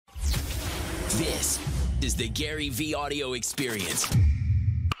This is the Gary V audio experience.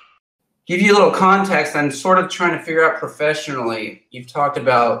 Give you a little context. I'm sort of trying to figure out professionally. You've talked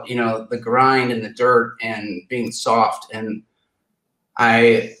about, the grind and the dirt and being soft. And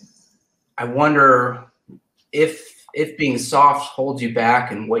I wonder if being soft holds you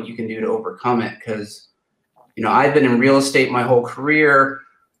back and what you can do to overcome it. Because, I've been in real estate my whole career.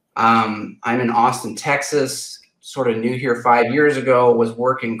 I'm in Austin, Texas, sort of new here 5 years ago, was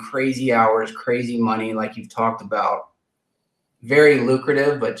working crazy hours, crazy money, like you've talked about. Very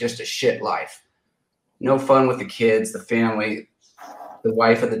lucrative, but just a shit life. No fun with the kids, the family, the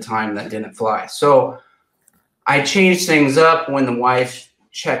wife at the time that didn't fly. So I changed things up when the wife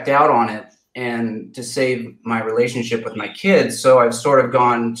checked out on it and to save my relationship with my kids. So I've sort of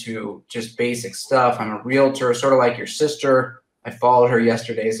gone to just basic stuff. I'm a realtor, sort of like your sister. I followed her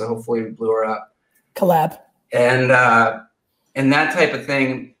yesterday, so hopefully we blew her up. Collab. And that type of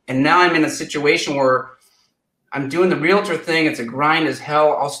thing. And now I'm in a situation where I'm doing the realtor thing. It's a grind as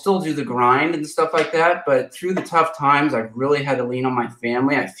hell. I'll still do the grind and stuff like that. But through the tough times, I've really had to lean on my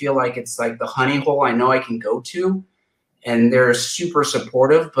family. I feel like it's like the honey hole I know I can go to. And they're super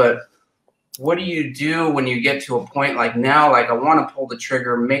supportive. But what do you do when you get to a point like now, like I want to pull the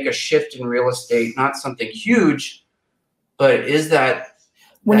trigger, make a shift in real estate, not something huge, but is that...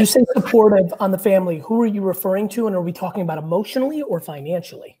 When you say supportive on the family, who are you referring to? And are we talking about emotionally or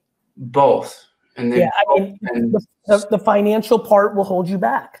financially? Both. And then the financial part will hold you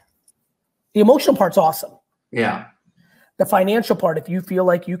back. The emotional part's awesome. Yeah. The financial part, if you feel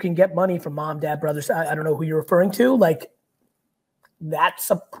like you can get money from mom, dad, brothers, I don't know who you're referring to, like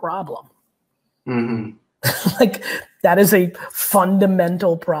that's a problem. Mm-hmm. Like that is a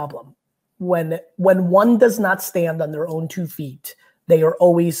fundamental problem. When one does not stand on their own 2 feet, they are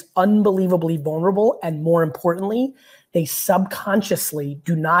always unbelievably vulnerable. And more importantly, they subconsciously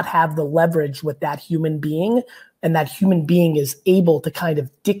do not have the leverage with that human being. And that human being is able to kind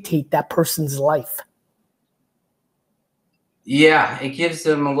of dictate that person's life. Yeah, it gives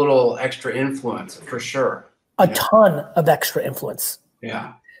them a little extra influence for sure. A ton of extra influence.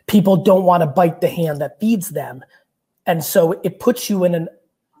 Yeah. People don't want to bite the hand that feeds them. And so it puts you in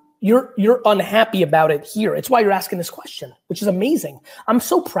you're unhappy about it here. It's why you're asking this question, which is amazing. I'm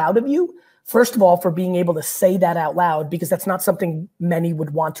so proud of you, first of all, for being able to say that out loud, because that's not something many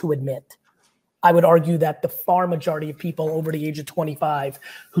would want to admit. I would argue that the far majority of people over the age of 25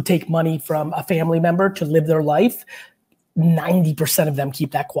 who take money from a family member to live their life, 90% of them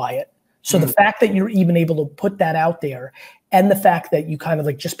keep that quiet. So the fact that you're even able to put that out there, and the fact that you kind of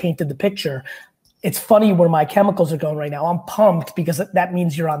like just painted the picture, it's funny where my chemicals are going right now. I'm pumped because that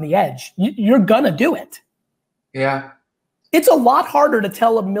means you're on the edge. You're gonna do it. Yeah. It's a lot harder to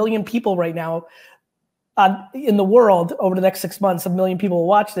tell 1 million people right now in the world over the next 6 months, 1 million people will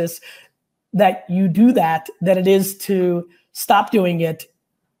watch this, that you do that, than it is to stop doing it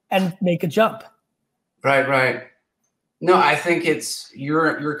and make a jump. Right. No, I think it's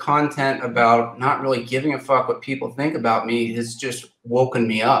your content about not really giving a fuck what people think about me has just woken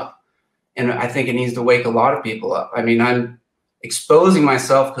me up. And I think it needs to wake a lot of people up. I mean, I'm exposing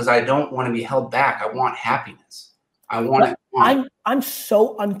myself because I don't want to be held back. I want happiness. I want it. I'm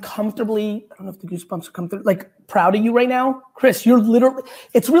so uncomfortably, I don't know if the goosebumps will come through, like proud of you right now. Chris, you're literally,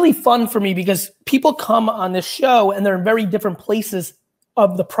 it's really fun for me because people come on this show and they're in very different places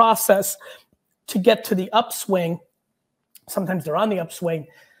of the process to get to the upswing. Sometimes they're on the upswing.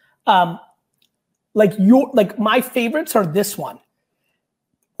 Like my favorites are this one.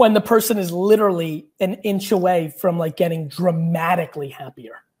 When the person is literally an inch away from like getting dramatically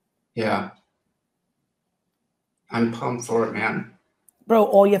happier. Yeah. I'm pumped for it, man. Bro,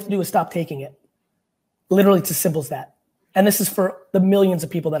 all you have to do is stop taking it. Literally, it's as simple as that. And this is for the millions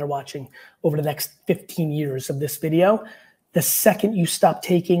of people that are watching over the next 15 years of this video. The second you stop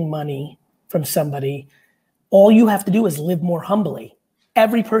taking money from somebody, all you have to do is live more humbly.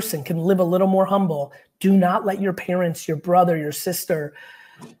 Every person can live a little more humble. Do not let your parents, your brother, your sister,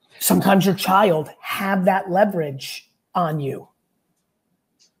 sometimes your child, have that leverage on you.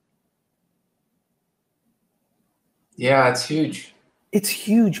 Yeah, it's huge. It's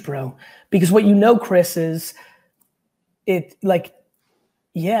huge, bro. Because what you know, Chris, is it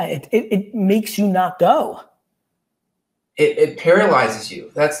makes you not go. It paralyzes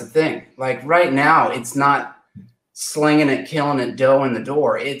you. That's the thing. Like right now, it's not slinging it, killing it, dough in the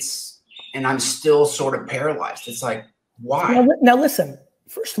door. And I'm still sort of paralyzed. It's like, why? Now listen,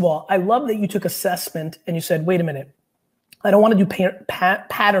 first of all, I love that you took assessment and you said, wait a minute, I don't want to do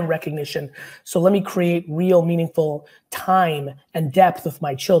pattern recognition. So let me create real meaningful time and depth with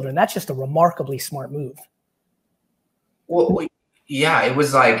my children. That's just a remarkably smart move. Well, yeah, it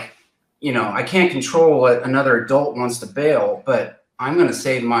was like, I can't control what another adult wants to bail, but I'm going to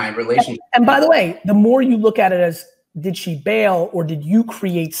save my relationship. And by the way, the more you look at it as, did she bail or did you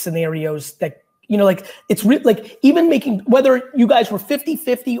create scenarios that, like it's like even making, whether you guys were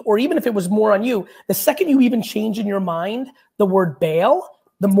 50-50 or even if it was more on you, the second you even change in your mind the word bail,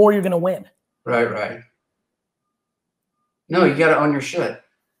 the more you're going to win. Right. No, you got to own your shit.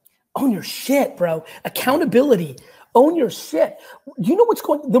 Own your shit, bro. Accountability. Own your shit. You know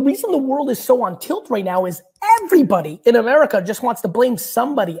the reason the world is so on tilt right now is everybody in America just wants to blame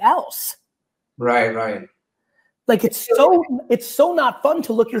somebody else. Right. Like it's so not fun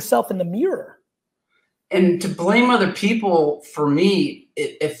to look yourself in the mirror. And to blame other people, for me,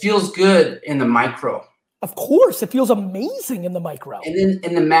 it feels good in the micro. Of course, it feels amazing in the micro. And then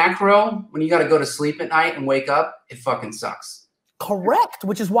in the macro, when you got to go to sleep at night and wake up, it fucking sucks. Correct,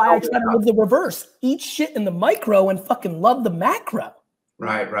 which is why I try to live the reverse. Eat shit in the micro and fucking love the macro.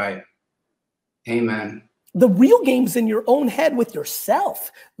 Right. Amen. The real game's in your own head with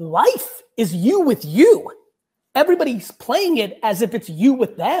yourself. Life is you with you. Everybody's playing it as if it's you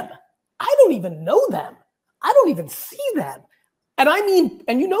with them. I don't even know them. I don't even see them. And I mean,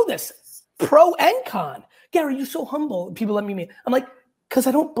 and you know this, pro and con. Gary, you're so humble. People let me meet. I'm like, because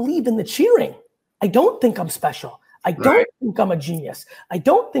I don't believe in the cheering. I don't think I'm special. I don't think I'm a genius. I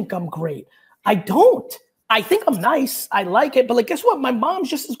don't think I'm great. I don't. I think I'm nice. I like it. But like, guess what? My mom's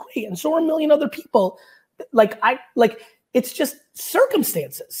just as great. And so are a million other people. It's just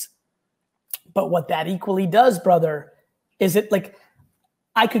circumstances. But what that equally does, brother, is it like,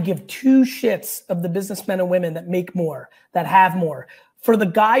 I could give two shits of the businessmen and women that make more, that have more. For the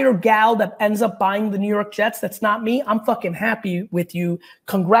guy or gal that ends up buying the New York Jets, that's not me. I'm fucking happy with you.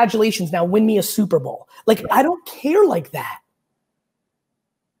 Congratulations. Now win me a Super Bowl. Like, I don't care like that.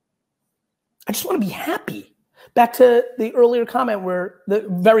 I just want to be happy. Back to the earlier comment where the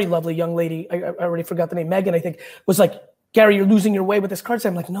very lovely young lady, I already forgot the name, Megan, I think, was like, Gary, you're losing your way with this card. So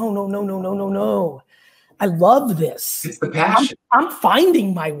I'm like, no. I love this. It's the passion. I'm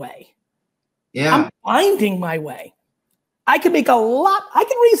finding my way. Yeah. I'm finding my way. I could make a lot.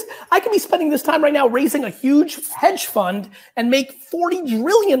 I could be spending this time right now raising a huge hedge fund and make 40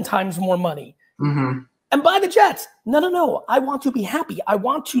 trillion times more money. Mm-hmm. And buy the Jets. No. I want to be happy. I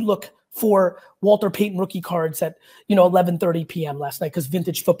want to look for Walter Payton rookie cards at 11:30 p.m. last night because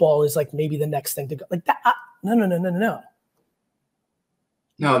vintage football is like maybe the next thing to go. Like that. No.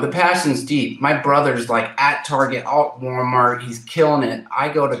 No, the passion's deep. My brother's like at Target, at Walmart. He's killing it. I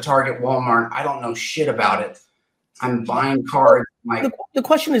go to Target, Walmart. I don't know shit about it. I'm buying cards. The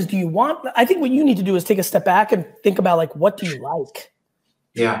question is, do you want? I think what you need to do is take a step back and think about like, what do you like?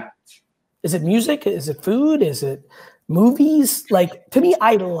 Yeah. Is it music? Is it food? Is it movies? Like, to me,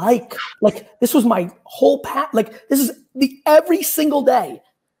 I like this was my whole like this is every single day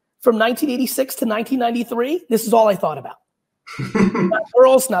from 1986 to 1993. This is all I thought about. Not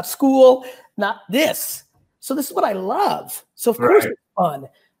girls, not school, not this. So this is what I love. So of course it's fun.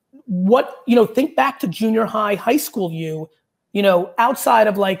 What, think back to junior high, high school outside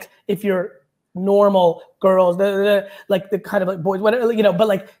of like, if you're normal girls, like the kind of like boys, whatever, but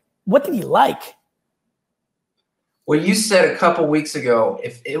like, what did you like? Well, you said a couple weeks ago,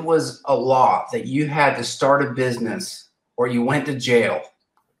 if it was a law that you had to start a business or you went to jail,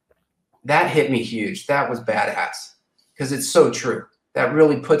 that hit me huge. That was badass. Because it's so true. That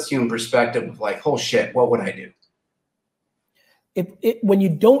really puts you in perspective of like, oh shit, what would I do? When you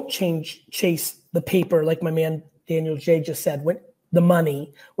don't chase the paper, like my man Daniel J just said, when the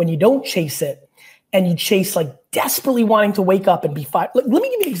money, when you don't chase it and you chase like desperately wanting to wake up and be fired. Let me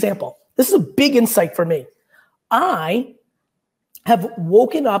give you an example. This is a big insight for me. I have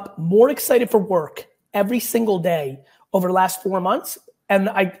woken up more excited for work every single day over the last 4 months. And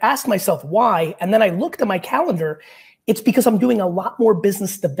I asked myself why. And then I looked at my calendar. It's because I'm doing a lot more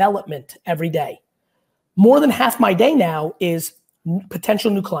business development every day. More than half my day now is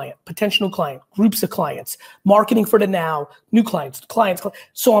potential new client, groups of clients, marketing for the now, new clients.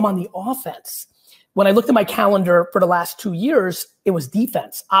 So I'm on the offense. When I looked at my calendar for the last 2 years, it was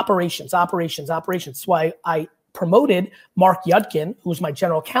defense, operations. That's why I promoted Mark Yudkin, who's my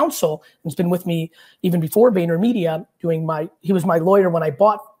general counsel, who's been with me even before VaynerMedia, he was my lawyer when I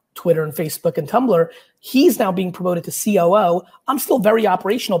bought Twitter and Facebook and Tumblr. He's now being promoted to COO. I'm still very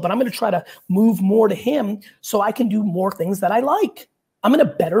operational, but I'm going to try to move more to him so I can do more things that I like. I'm in a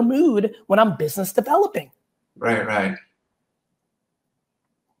better mood when I'm business developing. Right.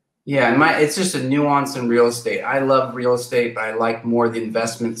 Yeah, it's just a nuance in real estate. I love real estate, but I like more the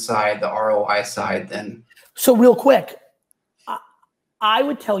investment side, the ROI side than. So real quick, I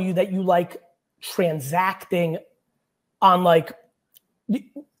would tell you that you like transacting on like,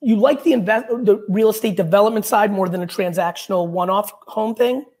 you like the real estate development side more than a transactional one-off home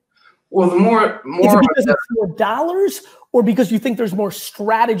thing? Well, the more Is it because it's more dollars, or because you think there's more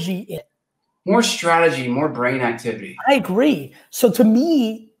strategy in it? More strategy, more brain activity. I agree. So to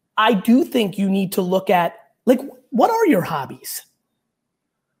me, I do think you need to look at, like, what are your hobbies?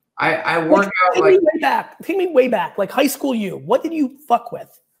 I work out take me way back, like high school you. What did you fuck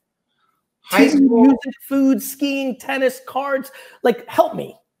with? High school, music, food, skiing, tennis, cards. Like, help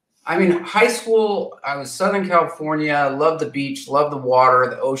me. I mean, high school, I was Southern California, loved the beach, loved the water,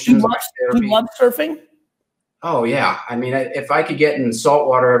 the oceans. Do you love surfing? Oh yeah. I mean, if I could get in salt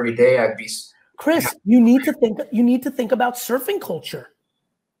water every day, I'd be. Chris, you need to think about surfing culture.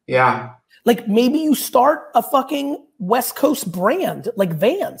 Yeah. Like, maybe you start a fucking West Coast brand, like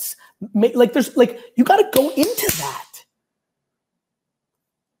Vans. Like, there's like, you got to go into that.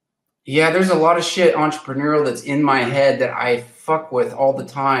 Yeah, there's a lot of shit entrepreneurial that's in my head that I fuck with all the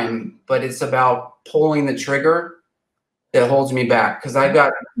time, but it's about pulling the trigger that holds me back. Because I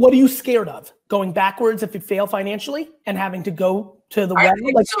got. What are you scared of? Going backwards if you fail financially and having to go to the web?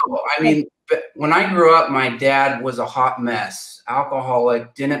 I mean, when I grew up, my dad was a hot mess,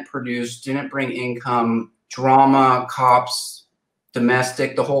 alcoholic, didn't produce, didn't bring income, drama, cops,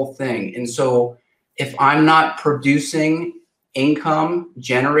 domestic, the whole thing. And so if I'm not producing income,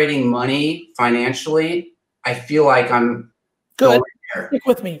 generating money financially, I feel like I'm good. Stick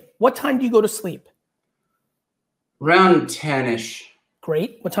with me. What time do you go to sleep? Around 10-ish.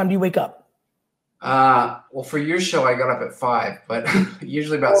 Great. What time do you wake up? Well, for your show, I got up at 5, but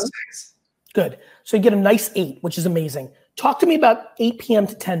usually about 6. Good. So you get a nice 8, which is amazing. Talk to me about 8 p.m.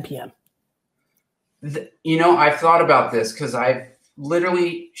 to 10 p.m. You know, I've thought about this because I've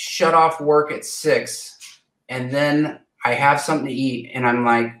literally shut off work at 6, and then I have something to eat, and I'm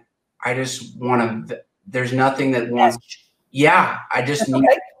like, I just want to. There's nothing that wants. Yeah, I just need.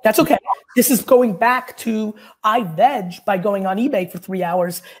 Okay. That's okay. This is going back to I veg by going on eBay for 3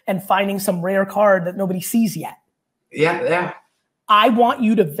 hours and finding some rare card that nobody sees yet. Yeah. I want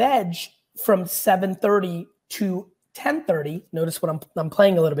you to veg from 7:30 to 10:30. Notice what I'm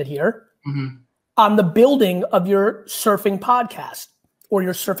playing a little bit here. Mm-hmm. On the building of your surfing podcast or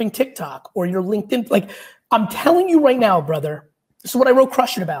your surfing TikTok or your LinkedIn. Like, I'm telling you right now, brother, this is what I wrote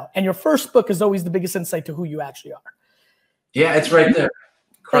Crush It about. And your first book is always the biggest insight to who you actually are. Yeah, it's right there.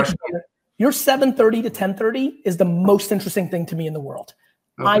 Crush It. Your 7:30 to 10:30 is the most interesting thing to me in the world.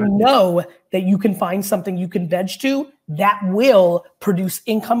 Okay. I know that you can find something you can veg to that will produce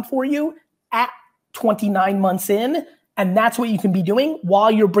income for you at 29 months in. And that's what you can be doing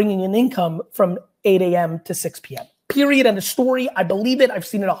while you're bringing in income from 8 a.m. to 6 p.m. Period. And the story, I believe it. I've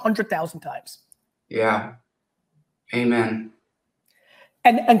seen it 100,000 times. Yeah. Amen.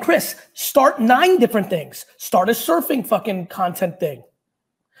 And Chris, start 9 different things. Start a surfing fucking content thing.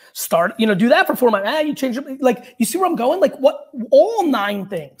 Start, do that for 4 months. You change it. Like, you see where I'm going? Like, what? All 9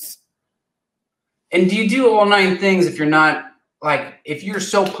 things. And do you do all 9 things if you're not, like, if you're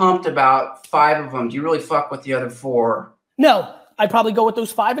so pumped about 5 of them, do you really fuck with the other 4? No, I'd probably go with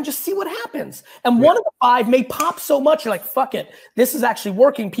those 5 and just see what happens. And one of the 5 may pop so much, you're like, fuck it. This is actually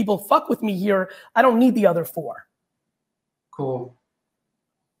working. People fuck with me here. I don't need the other 4. Cool.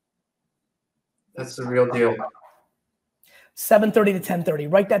 That's the real deal. 7:30 to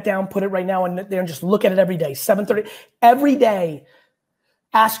 10:30. Write that down. Put it right now in there and just look at it every day. 7:30 every day.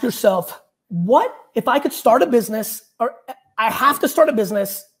 Ask yourself, what if I could start a business, or I have to start a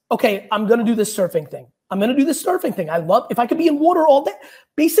business? Okay, I'm going to do this surfing thing. I love, if I could be in water all day.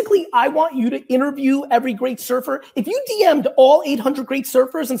 Basically, I want you to interview every great surfer. If you DM'd all 800 great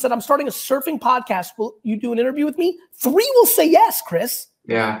surfers and said, I'm starting a surfing podcast, will you do an interview with me? 3 will say yes, Chris.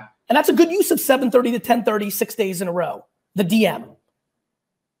 Yeah. And that's a good use of 7:30 to 10:30, 6 days in a row. The DM.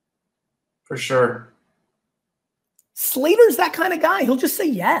 For sure. Slater's that kind of guy. He'll just say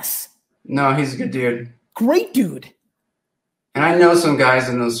yes. No, he's a good dude. Great dude. And I know some guys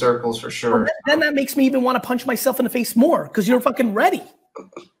in those circles for sure. Then that makes me even want to punch myself in the face more because you're fucking ready.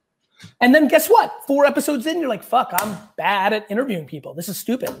 And then guess what? 4 episodes in, you're like, fuck, I'm bad at interviewing people. This is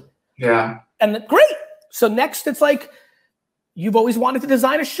stupid. Yeah. And great. So next, it's like, you've always wanted to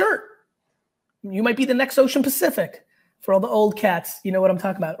design a shirt. You might be the next Ocean Pacific for all the old cats. You know what I'm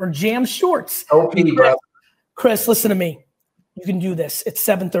talking about. Or Jam Shorts. OP, bro. Chris, listen to me. You can do this. It's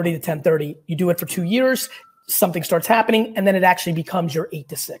 7:30 to 10:30. You do it for 2 years. Something starts happening, and then it actually becomes your 8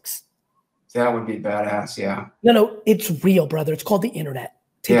 to 6. That would be badass, yeah. No, it's real, brother. It's called the internet.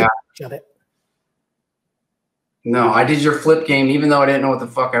 Take advantage of it. No, I did your flip game, even though I didn't know what the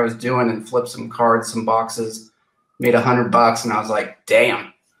fuck I was doing, and flipped some cards, some boxes, made $100, and I was like,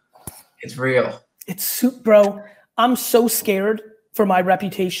 damn, it's real. Bro, I'm so scared for my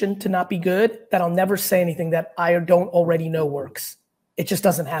reputation to not be good that I'll never say anything that I don't already know works. It just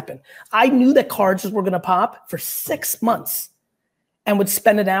doesn't happen. I knew that cards were going to pop for 6 months and would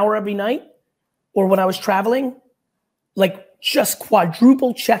spend an hour every night, or when I was traveling, like just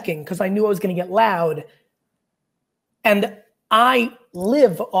quadruple checking because I knew I was going to get loud. And I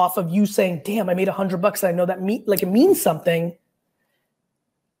live off of you saying, damn, I made $100 and I know that it means something.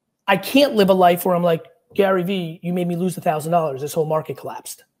 I can't live a life where I'm like, Gary V, you made me lose $1,000. This whole market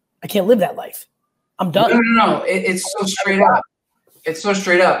collapsed. I can't live that life. I'm done. No. It's so straight up. It's so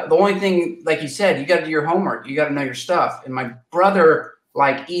straight up. The only thing, like you said, you got to do your homework. You got to know your stuff. And my brother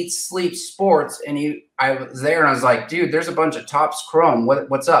like eats, sleeps sports. And I was there and I was like, dude, there's a bunch of Topps Chrome.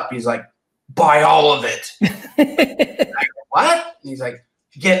 What's up? He's like, buy all of it. Like, what? And he's like,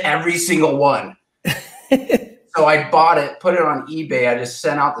 get every single one. So I bought it, put it on eBay. I just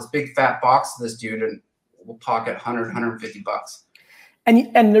sent out this big fat box to this dude and we'll pocket $100, $150.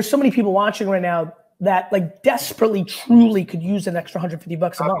 And there's so many people watching right now that like desperately, truly could use an extra $150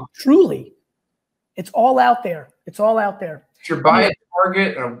 a month. Truly. It's all out there. It's all out there. If you're buying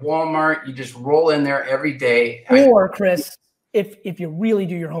Target or Walmart, you just roll in there every day. Or Chris, if you really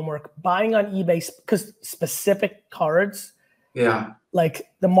do your homework, buying on eBay, because specific cards, like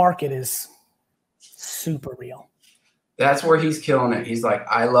the market is super real. That's where he's killing it. He's like,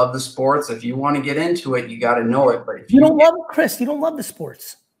 I love the sports. If you want to get into it, you got to know it. But if you don't love it, Chris, you don't love the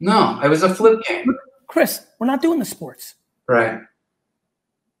sports. No, it was a flip game. Chris, we're not doing the sports. Right.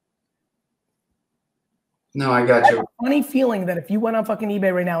 No, I got you. I have a funny feeling that if you went on fucking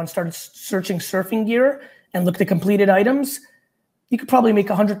eBay right now and started searching surfing gear and looked at completed items, you could probably make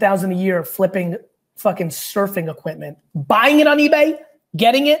 $100,000 a year flipping fucking surfing equipment, buying it on eBay,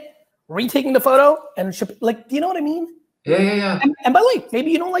 getting it, retaking the photo, and shipping. Like, do you know what I mean? Yeah. And by the way,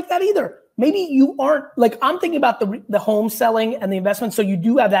 maybe you don't like that either. Maybe you aren't like, I'm thinking about the home selling and the investment. So you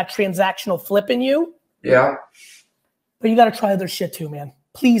do have that transactional flip in you. Yeah. But you got to try other shit too, man.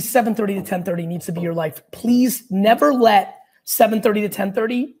 Please, 7:30 to 10:30 needs to be your life. Please never let 7:30 to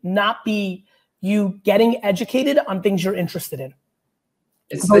 10:30 not be you getting educated on things you're interested in.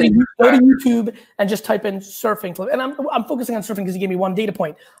 Go to YouTube and just type in surfing flip. And I'm focusing on surfing because you gave me one data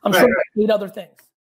point. I'm sure 8 other things.